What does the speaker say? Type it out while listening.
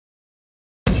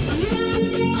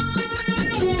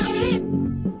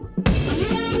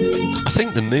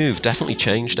move definitely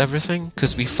changed everything,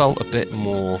 because we felt a bit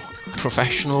more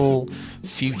professional,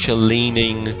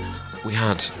 future-leaning. We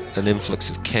had an influx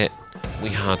of kit. We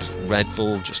had Red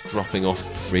Bull just dropping off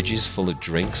fridges full of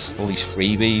drinks, all these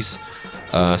freebies.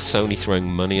 Sony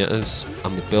throwing money at us,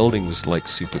 and the building was like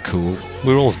super cool.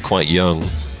 We were all quite young,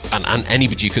 and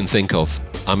anybody you can think of.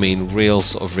 I mean, real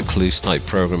sort of recluse type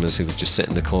programmers who would just sit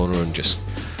in the corner and just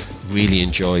really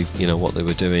enjoy, you know, what they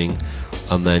were doing.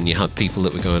 And then you had people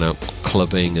that were going out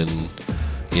clubbing and,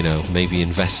 you know, maybe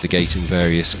investigating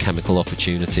various chemical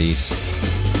opportunities.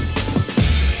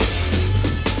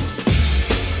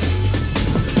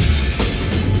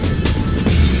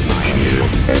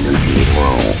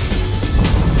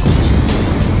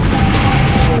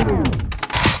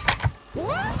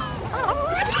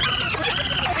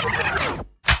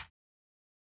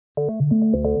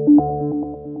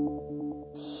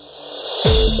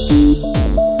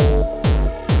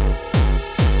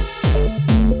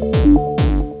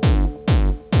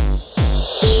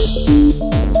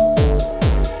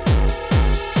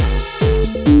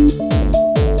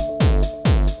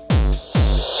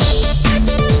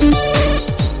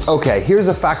 Okay, here's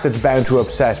a fact that's bound to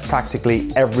upset practically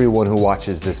everyone who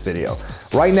watches this video.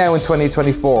 Right now in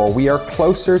 2024, we are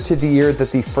closer to the year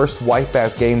that the first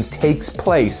Wipeout game takes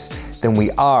place than we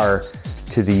are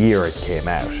to the year it came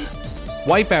out.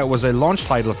 Wipeout was a launch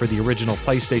title for the original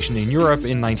PlayStation in Europe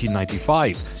in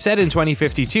 1995. Set in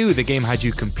 2052, the game had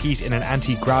you compete in an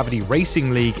anti-gravity racing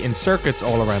league in circuits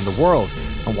all around the world.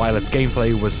 And while its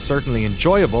gameplay was certainly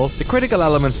enjoyable, the critical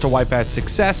elements to Wipeout's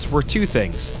success were two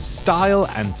things: style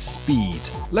and speed.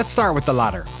 Let's start with the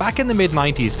latter. Back in the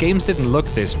mid-90s, games didn't look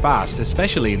this fast,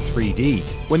 especially in 3D.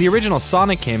 When the original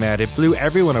Sonic came out, it blew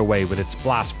everyone away with its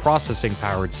blast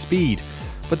processing-powered speed.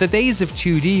 But the days of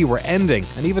 2D were ending,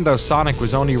 and even though Sonic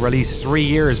was only released 3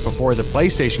 years before the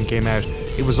PlayStation came out,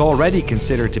 it was already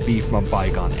considered to be from a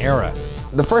bygone era.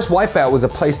 The first Wipeout was a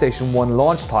PlayStation 1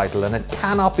 launch title, and it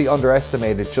cannot be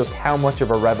underestimated just how much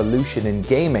of a revolution in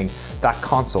gaming that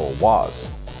console was.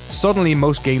 Suddenly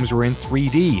most games were in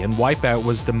 3D, and Wipeout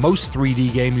was the most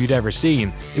 3D game you'd ever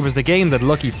seen. It was the game that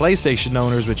lucky PlayStation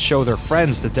owners would show their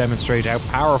friends to demonstrate how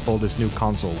powerful this new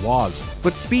console was.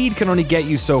 But speed can only get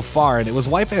you so far, and it was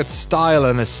Wipeout's style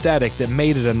and aesthetic that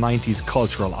made it a 90s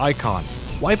cultural icon.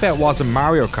 Wipeout wasn't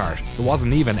Mario Kart, it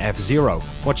wasn't even F-Zero.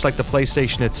 Much like the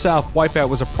PlayStation itself, Wipeout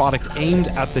was a product aimed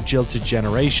at the jilted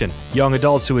generation, young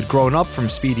adults who had grown up from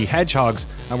speedy hedgehogs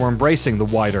and were embracing the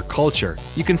wider culture.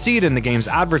 You can see it in the game's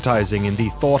advertising, in the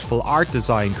thoughtful art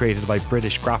design created by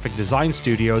British graphic design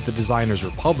studio The Designers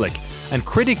Republic, and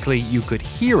critically you could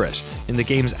hear it in the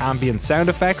game's ambient sound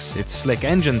effects, its slick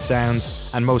engine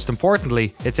sounds, and most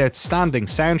importantly, its outstanding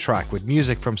soundtrack with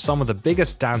music from some of the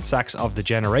biggest dance acts of the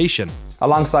generation.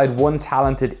 Alongside one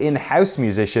talented in-house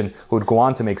musician who would go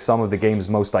on to make some of the game's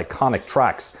most iconic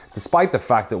tracks, despite the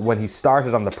fact that when he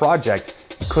started on the project,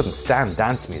 he couldn't stand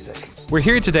dance music. We're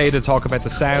here today to talk about the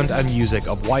sound and music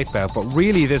of Wipeout, but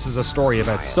really this is a story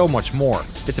about so much more.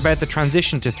 It's about the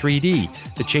transition to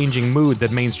 3D, the changing mood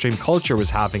that mainstream culture was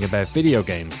having about video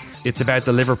games. It's about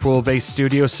the Liverpool-based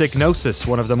studio Psygnosis,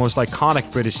 one of the most iconic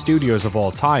British studios of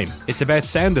all time. It's about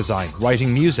sound design,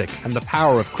 writing music, and the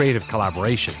power of creative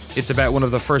collaboration. It's about one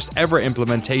of the first ever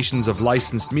implementations of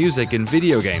licensed music in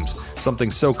video games,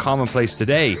 something so commonplace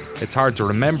today, it's hard to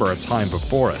remember a time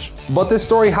before it. But this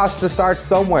story has to start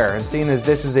somewhere, and seeing as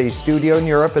this is a studio in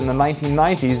Europe in the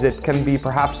 1990s, it can be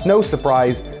perhaps no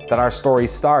surprise that our story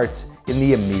starts in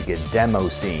the Amiga demo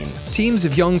scene. Teams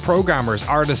of young programmers,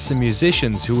 artists and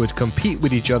musicians who would compete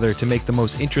with each other to make the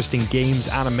most interesting games,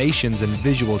 animations and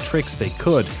visual tricks they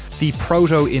could. The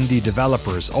proto-indie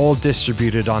developers, all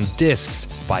distributed on discs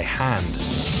by hand.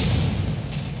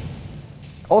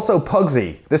 Also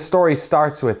Puggsy. This story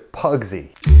starts with Puggsy.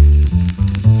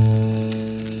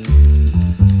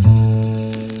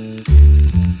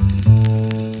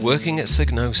 Working at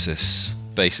Psygnosis,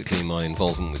 basically my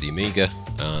involvement with the Amiga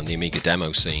and the Amiga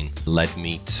demo scene led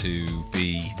me to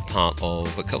be part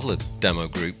of a couple of demo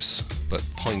groups, but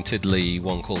pointedly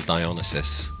one called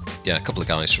Dionysus. Yeah, a couple of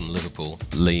guys from Liverpool,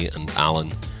 Lee and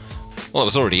Alan. Well, I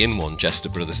was already in one, Jester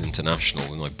Brothers International,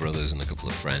 with my brothers and a couple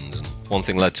of friends. And one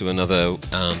thing led to another,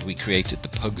 and we created the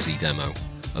Puggsy demo,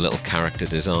 a little character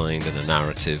designed and a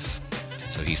narrative.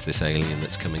 So he's this alien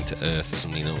that's coming to Earth,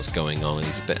 doesn't really know what's going on, and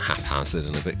he's a bit haphazard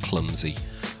and a bit clumsy.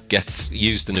 Gets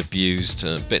used and abused,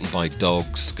 bitten by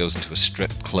dogs, goes into a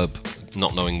strip club,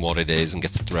 not knowing what it is, and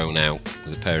gets thrown out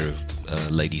with a pair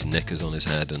of ladies' knickers on his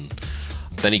head. And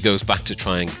then he goes back to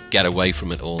try and get away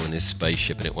from it all in his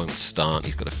spaceship, and it won't start, and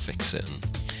he's got to fix it.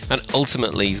 And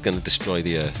ultimately he's going to destroy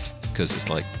the Earth, because it's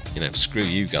like, you know, screw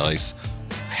you guys.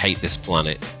 I hate this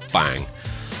planet, bang.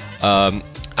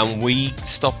 And we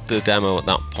stopped the demo at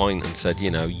that point and said,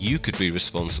 you know, you could be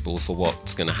responsible for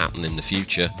what's going to happen in the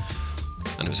future.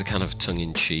 And it was a kind of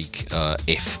tongue-in-cheek,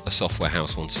 if a software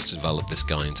house wants us to develop this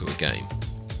guy into a game.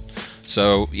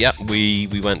 So, yeah, we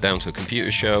went down to a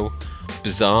computer show,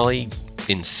 bizarrely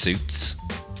in suits,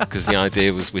 because the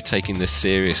idea was we're taking this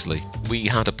seriously. We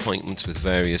had appointments with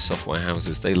various software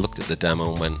houses. They looked at the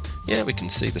demo and went, yeah, we can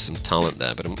see there's some talent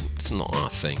there, but it's not our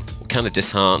thing. We're kind of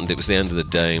disheartened. It was the end of the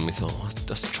day, and we thought, oh,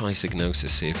 let's try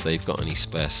Psygnosis, see if they've got any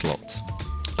spare slots.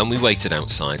 And we waited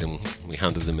outside, and we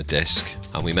handed them a disc,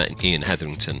 and we met Ian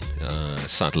Hetherington,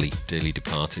 sadly dearly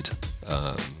departed,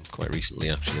 quite recently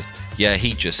actually. Yeah,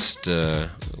 he just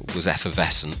was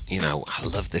effervescent. You know, I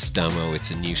love this demo,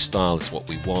 it's a new style, it's what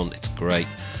we want, it's great.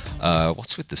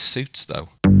 What's with the suits though?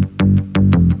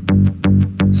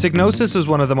 Psygnosis is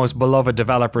one of the most beloved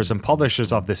developers and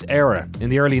publishers of this era. In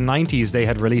the early 90s, they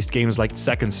had released games like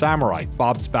Second Samurai,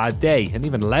 Bob's Bad Day, and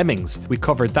even Lemmings. We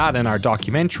covered that in our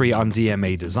documentary on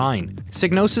DMA design.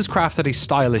 Psygnosis crafted a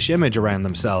stylish image around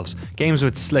themselves, games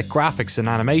with slick graphics and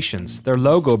animations. Their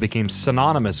logo became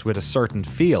synonymous with a certain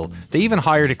feel. They even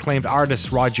hired acclaimed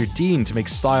artist Roger Dean to make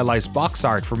stylized box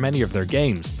art for many of their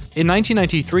games. In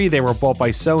 1993, they were bought by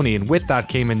Sony, and with that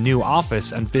came a new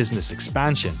office and business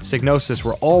expansion. Psygnosis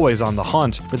were always on the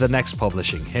hunt for the next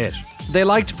publishing hit. They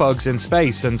liked Puggs in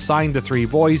space and signed the three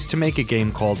boys to make a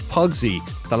game called Puggsy.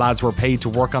 The lads were paid to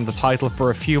work on the title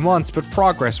for a few months, but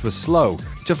progress was slow.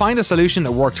 To find a solution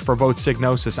that worked for both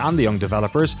Psygnosis and the young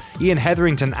developers, Ian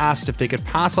Hetherington asked if they could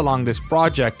pass along this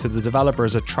project to the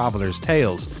developers at Traveller's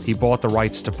Tales. He bought the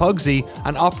rights to Puggsy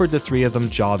and offered the three of them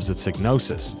jobs at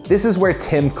Psygnosis. This is where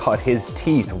Tim cut his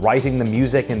teeth, writing the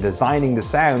music and designing the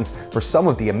sounds for some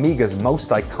of the Amiga's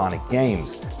most iconic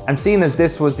games. And seeing as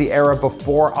this was the era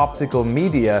before optical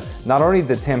media, not only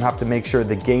did Tim have to make sure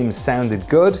the games sounded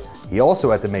good, he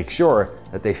also had to make sure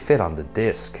that they fit on the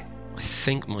disc. I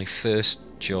think my first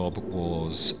job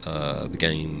was the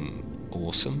game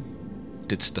Awesome.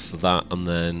 Did stuff for that, and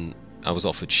then I was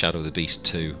offered Shadow of the Beast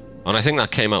 2. And I think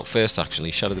that came out first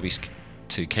actually. Shadow of the Beast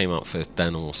 2 came out first,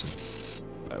 then Awesome.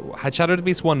 Had Shadow of the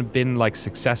Beast 1 been like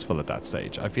successful at that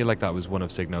stage? I feel like that was one of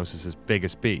Psygnosis'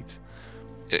 biggest beats.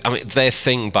 I mean, their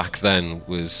thing back then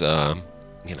was,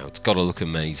 you know, it's got to look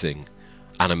amazing.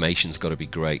 Animation's got to be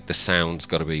great. The sound's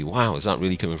got to be, wow, is that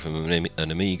really coming from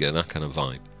an Amiga? That kind of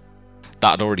vibe.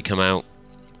 That had already come out.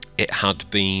 It had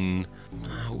been,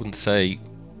 I wouldn't say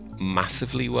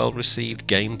massively well received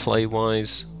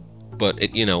gameplay-wise, but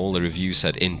it, you know, all the reviews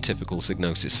said in typical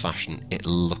Psygnosis fashion, it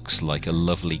looks like a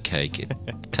lovely cake. It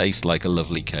tastes like a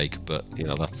lovely cake, but you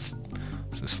know, that's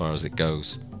as far as it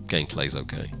goes. Gameplay's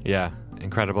okay. Yeah.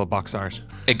 Incredible box art.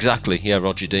 Exactly, yeah,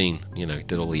 Roger Dean, you know,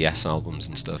 did all the Yes albums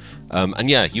and stuff. And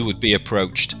yeah, you would be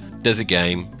approached, there's a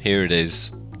game, here it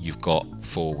is, you've got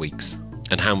 4 weeks.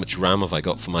 And how much RAM have I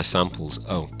got for my samples?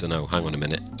 Oh, dunno, hang on a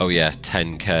minute. Oh yeah,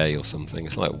 10K or something.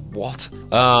 It's like, what?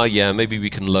 Yeah, maybe we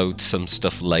can load some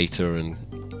stuff later, and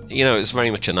you know, it's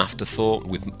very much an afterthought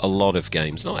with a lot of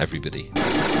games, not everybody.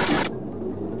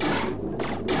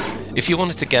 If you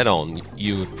wanted to get on,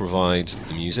 you would provide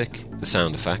the music, the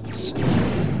sound effects,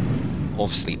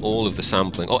 obviously all of the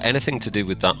sampling, or anything to do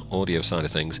with that audio side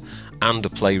of things, and a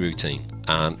play routine,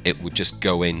 and it would just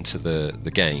go into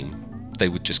the game. They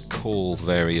would just call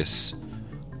various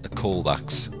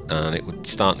callbacks, and it would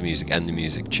start the music, end the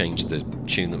music, change the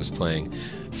tune that was playing,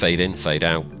 fade in, fade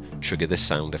out, trigger this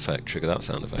sound effect, trigger that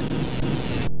sound effect.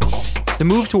 The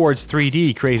move towards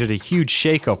 3D created a huge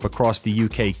shake-up across the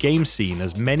UK game scene,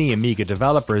 as many Amiga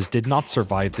developers did not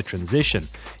survive the transition.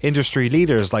 Industry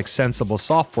leaders like Sensible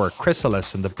Software,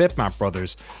 Chrysalis and the Bitmap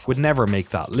brothers would never make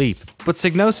that leap. But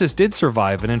Psygnosis did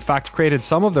survive, and in fact created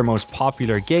some of their most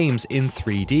popular games in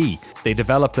 3D. They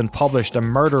developed and published a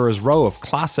murderer's row of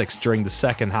classics during the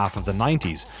second half of the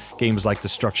 90s. Games like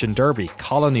Destruction Derby,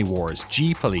 Colony Wars,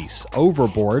 G-Police,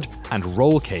 Overboard and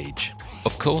Roll Cage.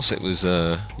 Of course, it was,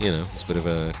 you know, it's a bit of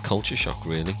a culture shock,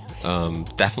 really.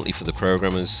 Definitely for the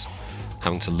programmers,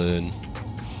 having to learn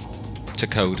to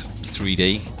code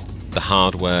 3D. The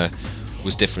hardware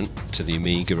was different to the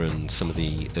Amiga and some of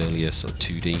the earlier sort of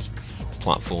 2D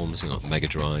platforms, you know, Mega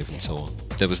Drive and so on.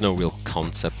 There was no real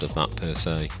concept of that per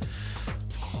se.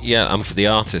 Yeah, and for the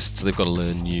artists, they've got to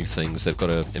learn new things. They've got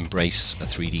to embrace a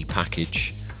 3D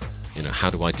package. You know, how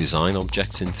do I design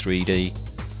objects in 3D?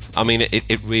 I mean,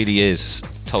 it really is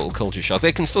total culture shock.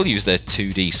 They can still use their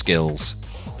 2D skills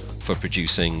for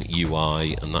producing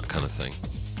UI and that kind of thing.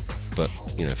 But,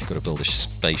 you know, if you've got to build a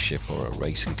spaceship or a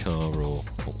racing car or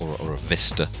a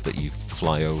vista that you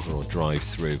fly over or drive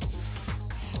through,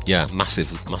 Yeah,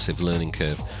 massive learning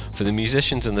curve. For the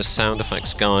musicians and the sound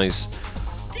effects guys,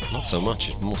 not so much.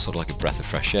 It's more sort of like a breath of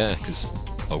fresh air, because,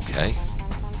 okay.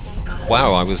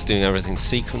 Wow, I was doing everything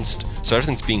sequenced, so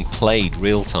everything's being played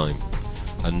real time.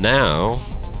 And now,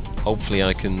 hopefully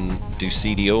I can do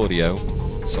CD audio,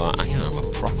 so I'm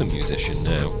a proper musician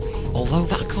now. Although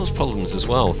that caused problems as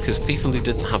well, because people who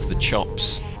didn't have the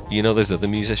chops, you know, there's other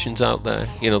musicians out there,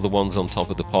 you know, the ones on top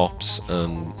of the pops,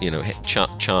 and, you know,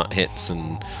 chart hits,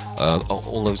 and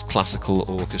all those classical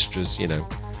orchestras, you know,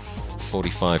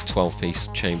 45, 12-piece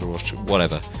chamber orchestra,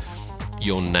 whatever.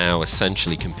 You're now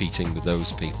essentially competing with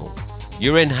those people.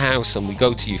 You're in-house and we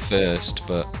go to you first,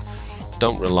 but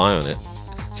don't rely on it.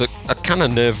 So kind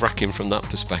of nerve-wracking from that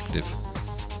perspective.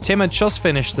 Tim had just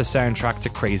finished the soundtrack to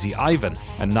Crazy Ivan,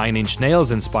 a 9 Inch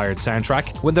Nails-inspired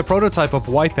soundtrack, when the prototype of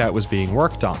Wipeout was being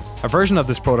worked on. A version of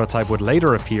this prototype would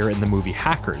later appear in the movie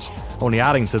Hackers, only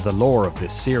adding to the lore of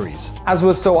this series. As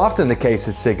was so often the case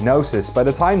at Psygnosis, by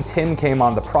the time Tim came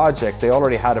on the project, they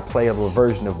already had a playable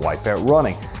version of Wipeout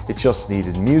running. It just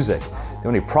needed music. The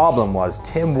only problem was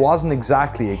Tim wasn't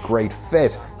exactly a great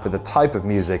fit for the type of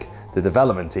music the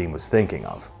development team was thinking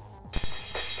of.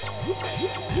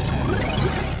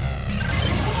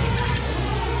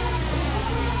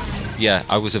 Yeah,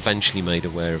 I was eventually made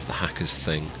aware of the Hackers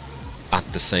thing at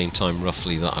the same time,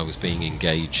 roughly, that I was being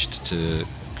engaged to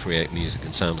create music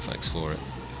and sound effects for it.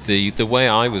 The way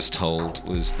I was told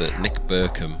was that Nick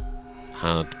Burkham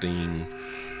had been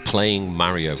playing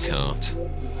Mario Kart,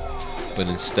 but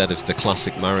instead of the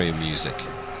classic Mario music,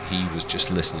 he was just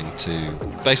listening to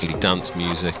basically dance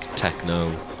music,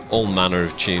 techno, all manner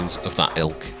of tunes of that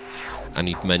ilk. And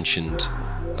he'd mentioned,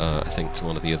 I think to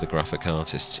one of the other graphic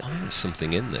artists, oh, there's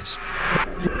something in this.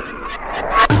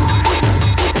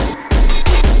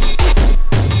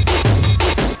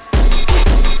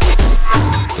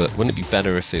 But wouldn't it be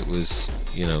better if it was,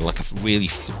 you know, like a really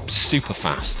super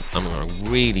fast,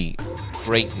 really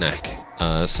breakneck,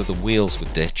 so the wheels were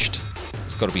ditched.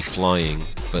 It's got to be flying,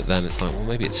 but then it's like, well,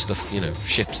 maybe it's stuff, you know,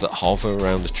 ships that hover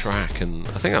around a track, and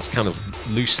I think that's kind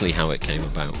of loosely how it came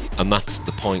about. And that's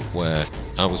the point where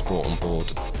I was brought on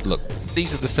board. Look,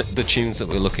 these are the tunes that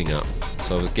we're looking at.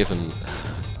 So I was given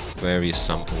various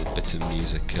sample bits of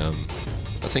music.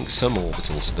 I think some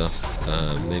Orbital stuff,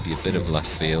 maybe a bit of left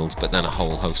field, but then a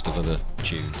whole host of other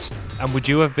tunes. And would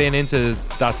you have been into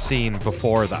that scene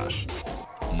before that?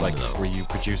 Like, no. Were you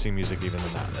producing music even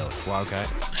in that ilk? Wow, okay.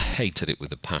 I hated it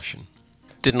with a passion.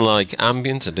 Didn't like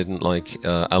ambient, I didn't like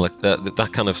that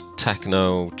kind of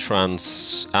techno,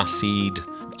 trance, acid.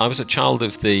 I was a child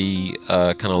of the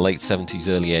kind of late 70s,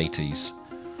 early 80s.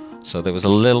 So there was a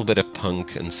little bit of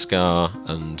punk and ska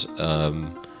and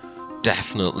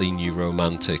definitely new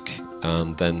romantic,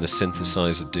 and then the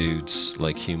synthesizer dudes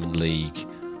like Human League,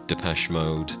 Depeche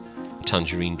Mode,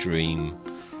 Tangerine Dream,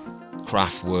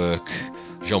 Kraftwerk,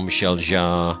 Jean-Michel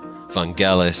Jarre,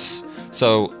 Vangelis.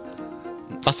 So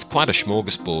that's quite a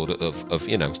smorgasbord of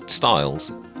you know,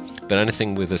 styles, but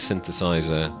anything with a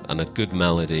synthesizer and a good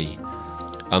melody.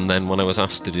 And then when I was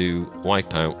asked to do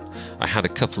Wipeout, I had a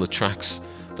couple of tracks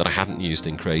that I hadn't used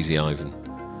in Crazy Ivan,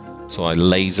 so I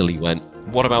lazily went,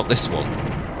 what about this one?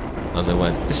 And they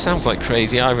went, this sounds like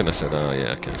Crazy Ivan. I said, oh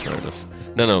yeah, okay, fair enough.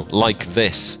 No, like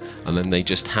this. And then they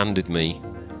just handed me,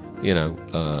 you know,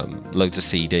 loads of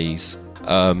CDs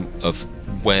of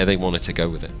where they wanted to go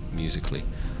with it musically.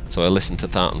 So I listened to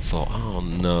that and thought, oh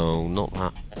no, not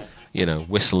that, you know,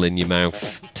 whistle in your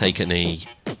mouth, take a knee,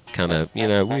 kind of, you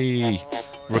know,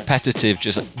 repetitive,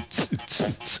 just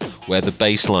where the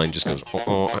bass line just goes.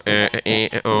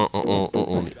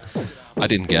 I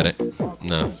didn't get it.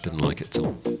 No, didn't like it at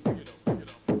all.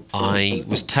 I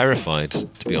was terrified,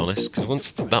 to be honest, because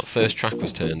once that first track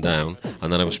was turned down,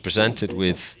 and then I was presented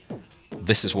with,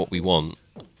 this is what we want,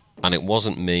 and it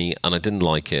wasn't me, and I didn't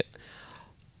like it,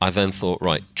 I then thought,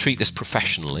 right, treat this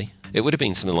professionally. It would have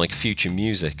been something like Future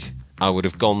Music. I would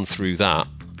have gone through that,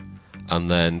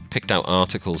 and then picked out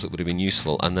articles that would have been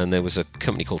useful, and then there was a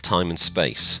company called Time and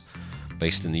Space,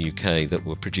 based in the UK, that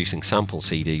were producing sample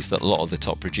CDs that a lot of the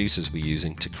top producers were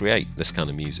using to create this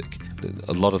kind of music.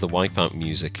 A lot of the Wipeout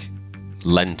music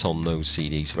lent on those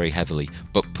CDs very heavily,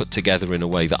 but put together in a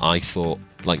way that I thought,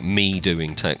 like me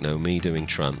doing techno, me doing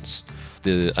trance.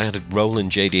 I had a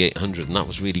Roland JD800, and that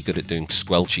was really good at doing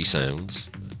squelchy sounds,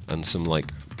 and some like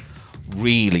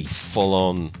really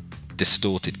full-on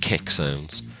distorted kick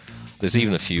sounds. There's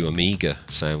even a few Amiga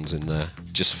sounds in there,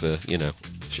 just for, you know,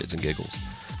 shits and giggles.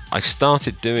 I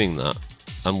started doing that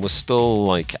and was still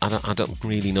like, I don't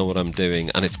really know what I'm doing,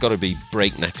 and it's got to be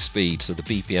breakneck speed, so the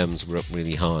BPMs were up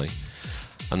really high.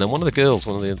 And then one of the girls,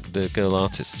 one of the girl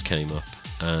artists came up,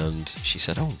 and she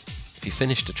said, oh, have you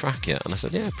finished a track yet? And I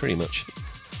said, yeah, pretty much.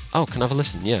 Oh, can I have a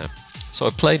listen? Yeah. So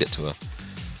I played it to her.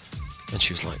 And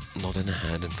she was like nodding her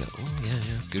head and go, oh, yeah,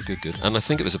 good, good, good. And I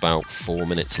think it was about 4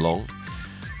 minutes long.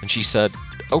 And she said,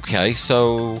 okay,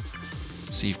 so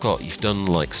you've done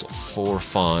like sort of 4 or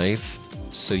 5.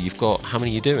 So you've got, how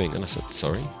many are you doing? And I said,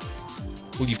 sorry.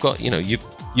 Well, you've got,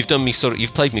 you've done me sort of,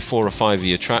 you've played me 4 or 5 of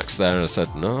your tracks there. And I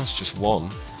said, no, it's just 1.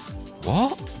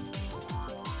 What?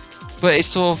 But it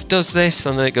sort of does this,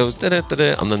 and then it goes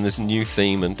da-da-da-da, and then there's a new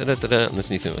theme, and da-da-da-da, and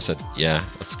there's a new theme. I said, yeah,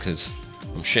 that's because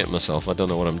I'm shitting myself. I don't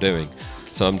know what I'm doing.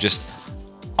 So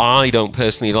I don't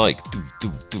personally like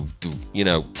do,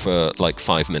 for like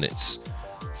 5 minutes.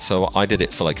 So I did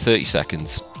it for like 30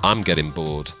 seconds. I'm getting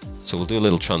bored. So we'll do a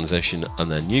little transition and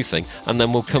then new thing, and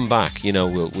then we'll come back,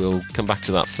 we'll come back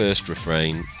to that first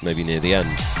refrain, maybe near the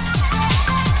end.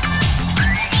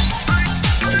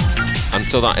 And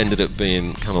so that ended up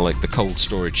being kind of like the cold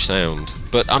storage sound.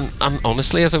 But I'm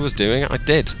honestly, as I was doing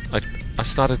it, I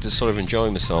started to sort of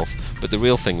enjoy myself. But the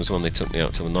real thing was when they took me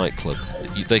out to a nightclub.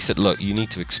 They said, look, you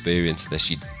need to experience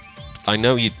this. I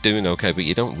know you're doing okay, but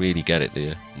you don't really get it, do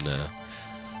you? No.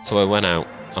 So I went out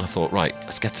and I thought, right,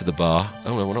 let's get to the bar.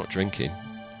 Oh no, we're not drinking.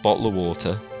 Bottle of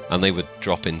water. And they would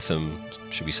drop in some,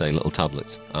 should we say, little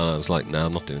tablets. And I was like, no,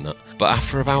 I'm not doing that. But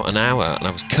after about an hour, and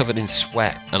I was covered in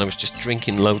sweat, and I was just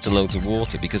drinking loads and loads of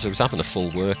water because I was having a full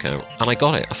workout. And I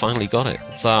got it. I finally got it.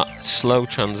 That slow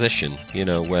transition,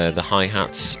 where the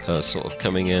hi-hats are sort of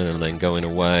coming in and then going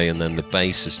away, and then the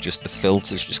bass is just, the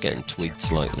filter's just getting tweaked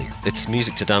slightly. It's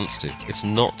music to dance to. It's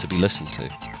not to be listened to.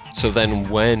 So then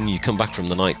when you come back from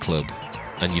the nightclub,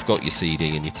 and you've got your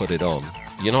CD and you put it on,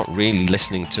 you're not really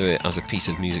listening to it as a piece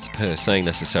of music per se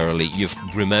necessarily. You're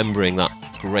remembering that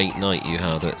great night you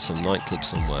had at some nightclub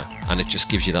somewhere, and it just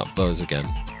gives you that buzz again.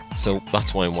 So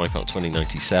that's why in Wipeout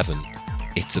 2097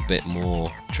 it's a bit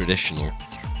more traditional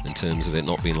in terms of it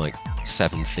not being like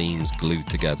 7 themes glued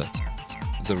together.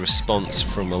 The response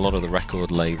from a lot of the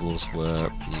record labels were,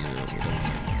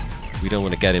 we don't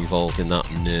want to get involved in that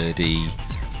nerdy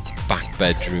back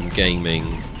bedroom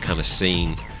gaming kind of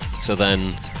scene. So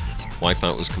then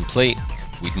Wipeout was complete.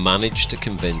 We'd managed to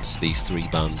convince these 3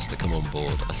 bands to come on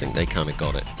board. I think they kind of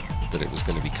got it, that it was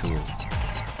going to be cool.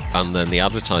 And then the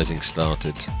advertising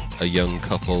started. A young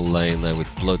couple laying there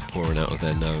with blood pouring out of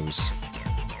their nose.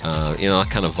 That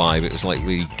kind of vibe. It was like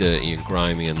really dirty and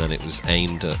grimy, and then it was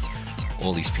aimed at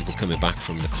all these people coming back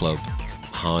from the club,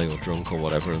 high or drunk or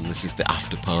whatever, and this is the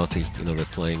after party, they're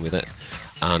playing with it.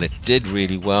 And it did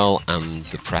really well, and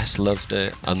the press loved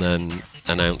it. And then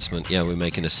announcement, yeah, we're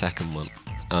making a second one.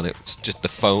 And it was just the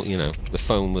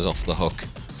phone was off the hook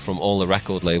from all the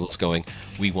record labels going,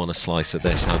 we want a slice of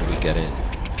this, how do we get in?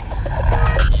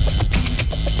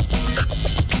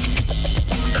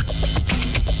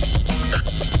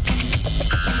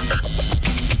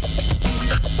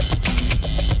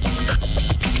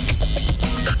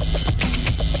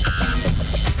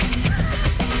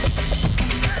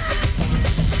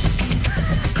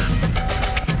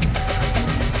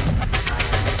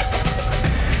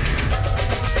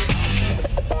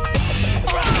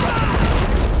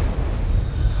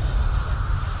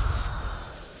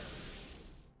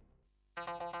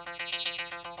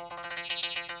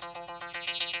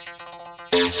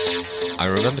 I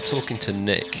remember talking to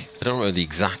Nick. I don't remember the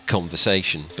exact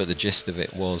conversation, but the gist of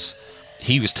it was,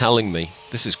 he was telling me,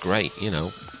 this is great, we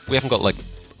haven't got like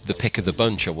the pick of the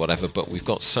bunch or whatever, but we've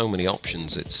got so many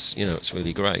options, it's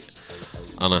really great.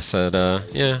 And I said,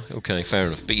 yeah, okay, fair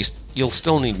enough, but you'll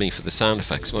still need me for the sound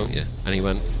effects, won't you? And he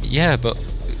went, yeah, but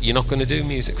you're not going to do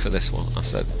music for this one. I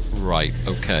said, right,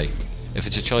 okay. If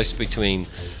it's a choice between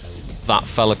that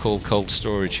fella called Cold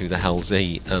Storage, who the hell's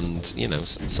he, and,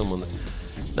 someone...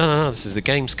 No, this is the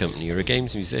games company, you're a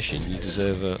games musician, you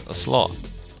deserve a slot.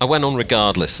 I went on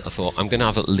regardless. I thought, surely I'm going to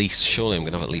have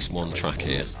at least 1 track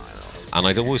here. And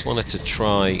I'd always wanted to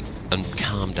try and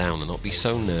calm down and not be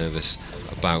so nervous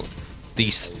about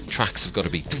these tracks have got to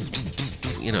be,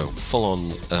 full on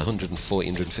 140,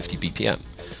 150 BPM.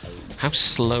 How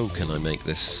slow can I make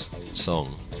this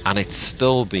song? And it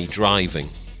still be driving.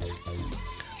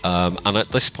 And at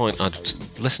this point, I'd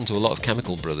listened to a lot of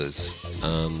Chemical Brothers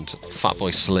and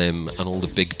Fatboy Slim and all the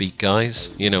big beat guys.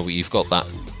 Where you've got that,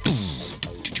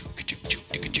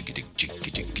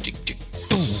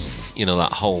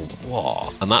 that whole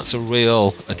whoa, and that's a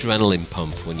real adrenaline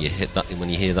pump when you hit that. When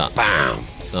you hear that, bam,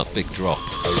 that big drop.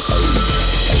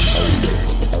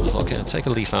 Okay, I'll take a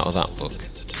leaf out of that book.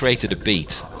 Created a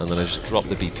beat, and then I just dropped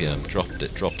the BPM, dropped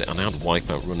it, and I had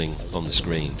Wipeout running on the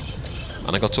screen.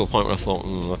 And I got to a point where I thought,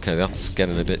 okay, that's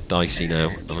getting a bit dicey now,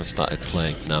 and I started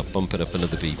playing. Now bump it up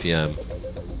another BPM.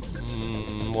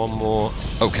 and one more.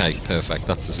 Okay, perfect.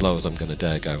 That's as low as I'm going to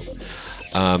dare go.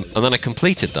 And then I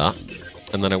completed that,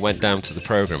 and then I went down to the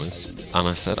programmers, and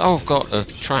I said, "Oh, I've got a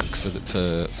track for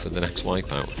the next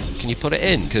Wipeout. Can you put it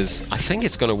in? Because I think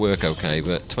it's going to work okay,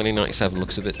 but 2097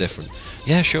 looks a bit different."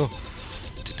 "Yeah, sure."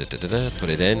 Put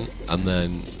it in, and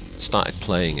then started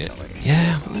playing it.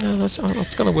 "Yeah, no, that's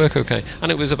going to work okay."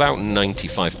 And it was about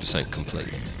 95% complete.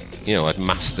 You know, I'd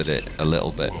mastered it a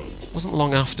little bit. It wasn't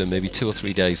long after, maybe 2 or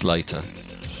 3 days later,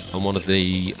 and one of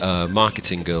the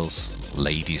marketing girls,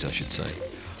 ladies I should say,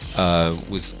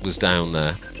 was down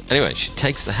there. Anyway, she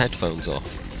takes the headphones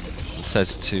off and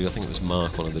says to, I think it was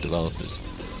Mark, one of the developers,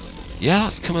 "Yeah,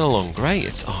 that's coming along great.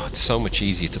 It's so much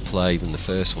easier to play than the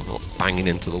first one, not banging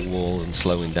into the wall and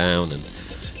slowing down, and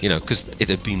you know, because it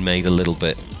had been made a little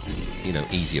bit, you know,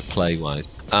 easier play-wise."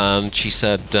 And she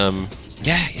said,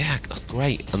 yeah, that's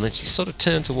great." And then she sort of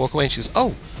turned to walk away, and she goes,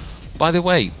 "Oh, by the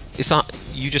way, is that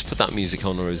you just put that music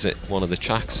on, or is it one of the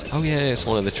tracks?" "Oh yeah, it's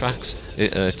one of the tracks.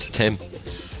 It's Tim."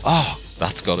 "Oh,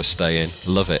 that's got to stay in.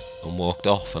 Love it." And walked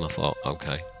off, and I thought,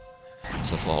 okay.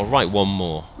 So I thought, I'll write one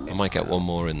more. I might get one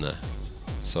more in there.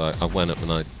 So I went up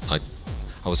and I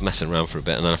was messing around for a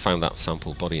bit, and then I found that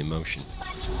sample, Body in Motion.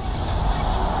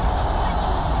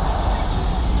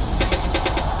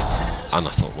 And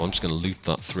I thought, well, I'm just going to loop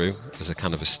that through as a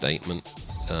kind of a statement.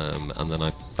 And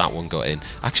then that one got in.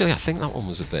 Actually, I think that one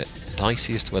was a bit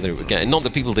dicey as to whether it would get in. Not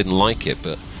that people didn't like it,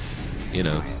 but, you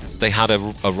know, they had a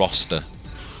roster,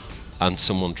 and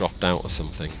someone dropped out or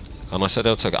something. And I said,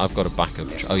 "Oh, I've got a backup."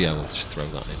 "Oh yeah, we'll just throw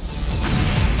that in."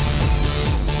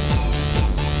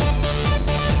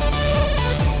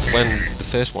 When the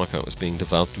first Wipeout was being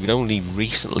developed, we'd only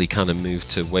recently kind of moved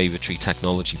to Wavertree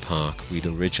Technology Park. We'd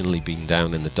originally been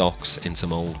down in the docks in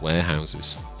some old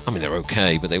warehouses. I mean, they're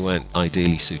okay, but they weren't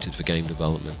ideally suited for game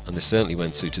development. And they certainly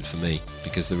weren't suited for me,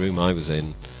 because the room I was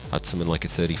in had something like a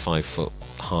 35-foot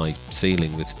high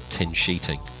ceiling with tin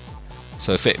sheeting.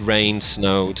 So if it rained,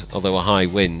 snowed, or there were high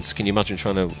winds, can you imagine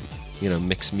trying to, you know,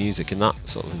 mix music in that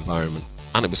sort of environment?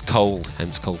 And it was cold,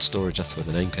 hence cold storage. That's where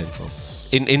the name came from.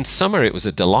 In summer it was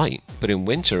a delight, but in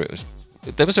winter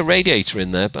there was a radiator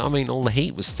in there, but I mean all the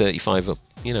heat was 35 up,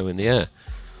 you know, in the air.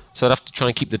 So I'd have to try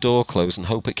and keep the door closed and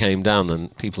hope it came down,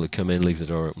 and people would come in, leave the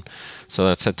door open. So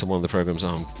I said to one of the programs,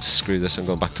 "Oh, screw this, I'm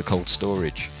going back to cold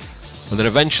storage." And then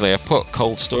eventually I put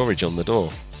cold storage on the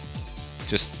door,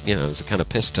 just, you know, as a kind of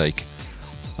piss take.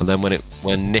 And then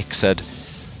when Nick said,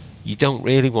 "You don't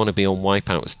really want to be on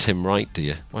Wipeout as Tim Wright, do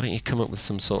you? Why don't you come up with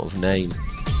some sort of name?"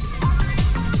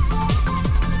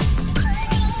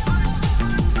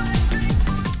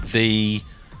 The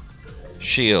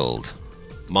shield,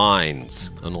 mines,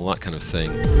 and all that kind of thing.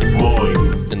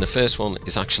 And the first one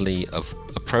is actually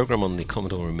a program on the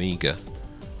Commodore Amiga,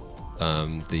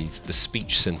 the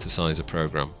speech synthesizer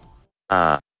program.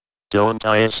 Don't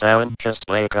I sound just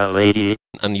like a lady?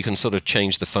 And you can sort of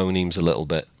change the phonemes a little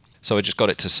bit. So I just got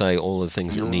it to say all the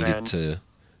things it needed to,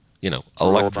 you know,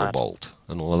 electrobolt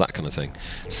and all of that kind of thing.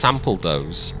 Sampled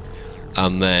those,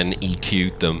 and then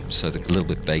EQ'd them, so they're a little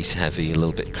bit bass heavy, a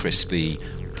little bit crispy,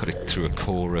 put it through a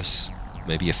chorus,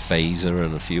 maybe a phaser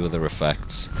and a few other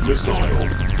effects,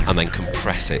 and then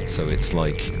compress it so it's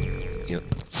like, you know,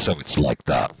 so it's like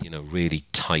that, you know, really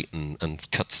tight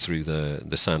and cuts through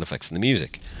the sound effects and the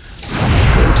music.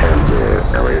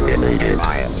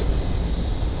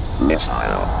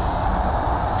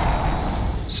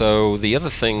 So the other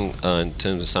thing in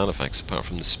terms of sound effects, apart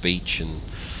from the speech and,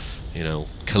 you know,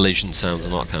 collision sounds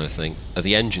and that kind of thing, are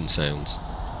the engine sounds.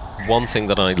 One thing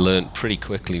that I learned pretty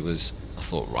quickly was, I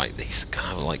thought, right, these are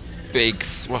kind of like big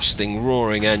thrusting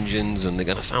roaring engines and they're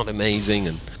going to sound amazing,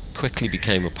 and quickly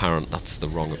became apparent that's the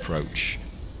wrong approach.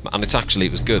 And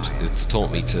it was good. It's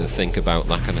taught me to think about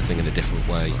that kind of thing in a different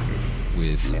way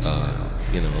with,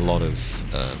 you know, a lot of,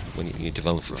 when you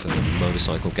develop for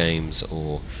motorcycle games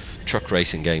or truck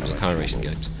racing games or car racing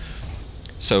games.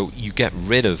 So you get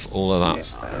rid of all of that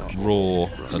roar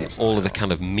and all of the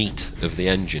kind of meat of the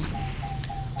engine,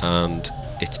 and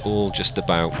it's all just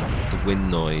about the wind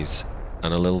noise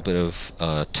and a little bit of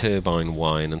turbine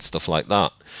whine and stuff like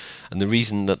that. And the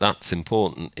reason that that's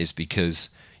important is because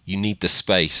you need the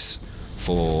space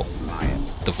for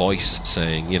the voice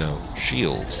saying, you know,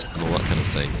 shields and all that kind of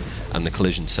thing, and the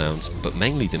collision sounds, but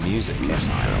mainly the music.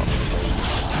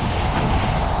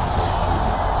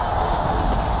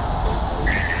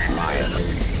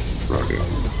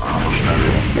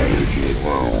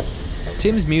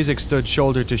 Tim's music stood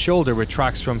shoulder to shoulder with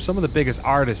tracks from some of the biggest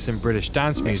artists in British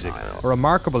dance music, a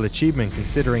remarkable achievement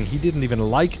considering he didn't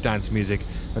even like dance music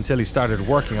until he started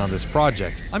working on this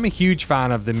project. I'm a huge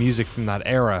fan of the music from that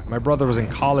era. My brother was in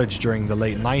college during the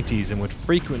late 90s and would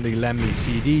frequently lend me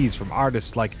CDs from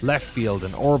artists like Left Field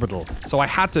and Orbital, so I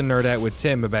had to nerd out with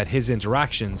Tim about his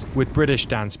interactions with British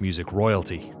dance music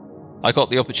royalty. I got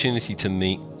the opportunity to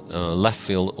meet Left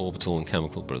Field, Orbital and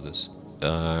Chemical Brothers.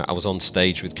 I was on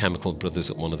stage with Chemical Brothers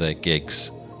at one of their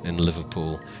gigs in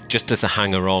Liverpool, just as a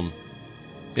hanger-on.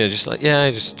 Yeah,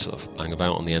 just sort of hang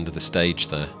about on the end of the stage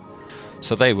there.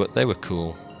 So they were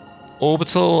cool.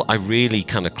 Orbital, I really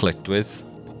kind of clicked with.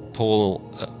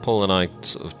 Paul and I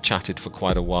sort of chatted for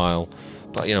quite a while,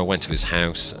 but you know, went to his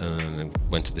house and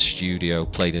went to the studio,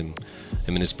 played him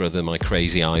and his brother My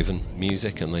Crazy Ivan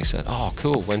music, and they said, "Oh,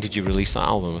 cool. When did you release that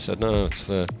album?" I said, "No, it's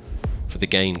for the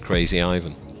game Crazy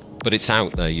Ivan, but it's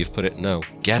out there. You've put it. No,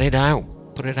 get it out.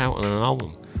 Put it out on an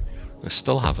album." I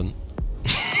still haven't.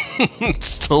 It's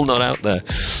still not out there,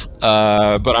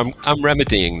 but I'm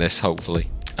remedying this hopefully.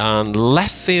 And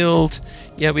Left Field,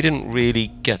 yeah, we didn't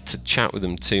really get to chat with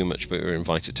them too much, but we were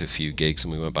invited to a few gigs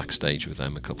and we went backstage with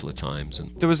them a couple of times.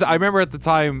 And I remember at the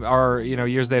time, or you know,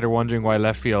 years later, wondering why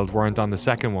Left Field weren't on the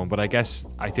second one. But I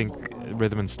think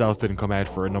Rhythm and Stealth didn't come out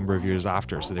for a number of years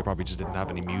after, so they probably just didn't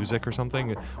have any music or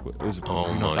something.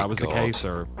 Oh, you know if that was the case,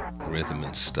 or Rhythm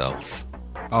and Stealth.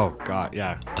 Oh god,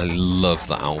 yeah. I love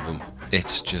that album.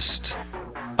 It's just,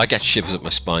 I get shivers up my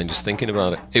spine just thinking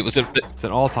about it. It's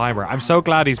an all-timer. I'm so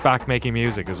glad he's back making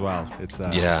music as well.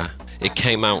 Yeah, it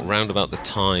came out round about the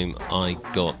time I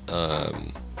got a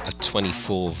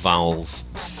 24-valve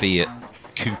Fiat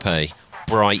Coupe,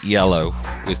 bright yellow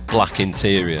with black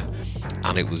interior,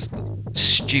 and it was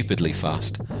stupidly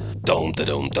fast. Dum da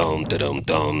dum dum da dum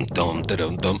dum dum da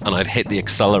dum dum, and I'd hit the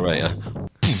accelerator.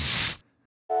 Poof.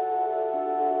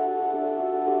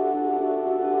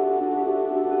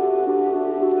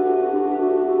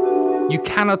 You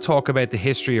cannot talk about the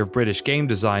history of British game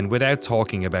design without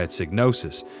talking about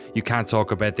Psygnosis. You can't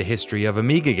talk about the history of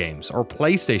Amiga games or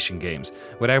PlayStation games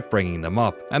without bringing them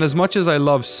up. And as much as I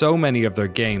love so many of their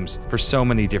games for so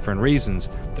many different reasons,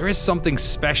 there is something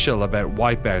special about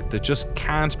Wipeout that just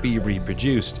can't be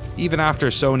reproduced. Even after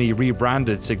Sony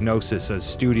rebranded Psygnosis as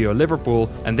Studio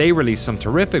Liverpool and they released some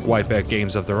terrific Wipeout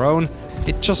games of their own,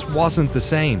 it just wasn't the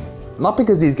same. Not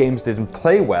because these games didn't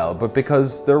play well, but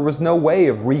because there was no way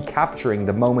of recapturing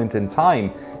the moment in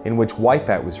time in which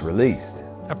Wipeout was released.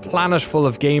 A planet full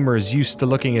of gamers used to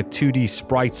looking at 2D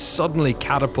sprites suddenly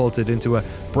catapulted into a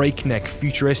breakneck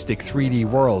futuristic 3D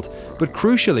world, but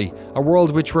crucially, a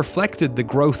world which reflected the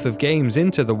growth of games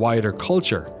into the wider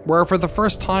culture, where for the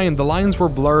first time the lines were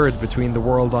blurred between the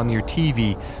world on your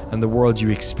TV and the world you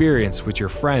experience with your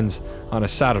friends on a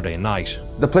Saturday night.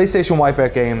 The PlayStation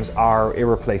Wipeout games are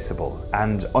irreplaceable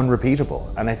and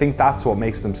unrepeatable, and I think that's what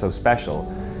makes them so special.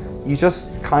 You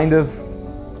just kind of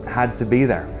had to be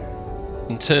there.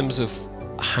 In terms of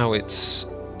how it's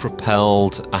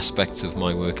propelled aspects of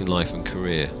my working life and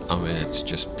career, I mean, it's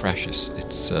just precious.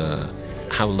 It's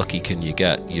how lucky can you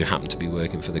get? You happen to be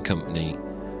working for the company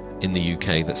in the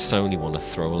UK that Sony want to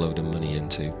throw a load of money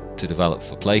into to develop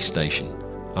for PlayStation.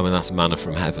 I mean, that's manna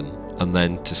from heaven. And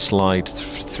then to slide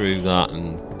through that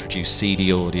and produce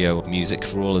CD audio, music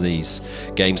for all of these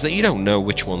games that you don't know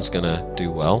which one's going to do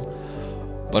well.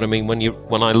 But I mean,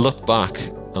 when I look back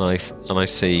and I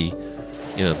see,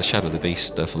 you know, the Shadow of the Beast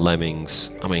stuff, Lemmings,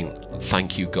 I mean,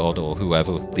 thank you God, or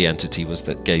whoever the entity was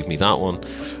that gave me that one,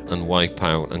 and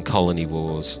Wipeout and Colony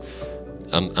Wars,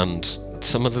 and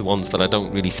some of the ones that I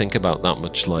don't really think about that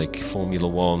much, like Formula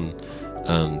One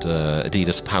and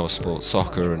Adidas Power Sports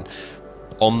Soccer, and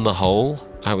on the whole,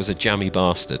 I was a jammy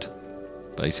bastard,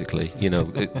 basically. You know,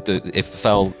 it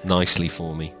fell nicely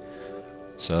for me.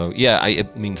 So yeah,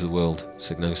 it means the world,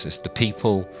 Psygnosis. The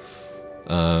people,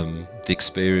 the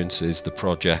experiences, the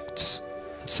projects.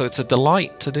 So it's a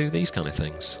delight to do these kind of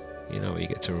things. You know, you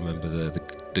get to remember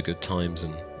the good times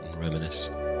and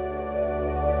reminisce.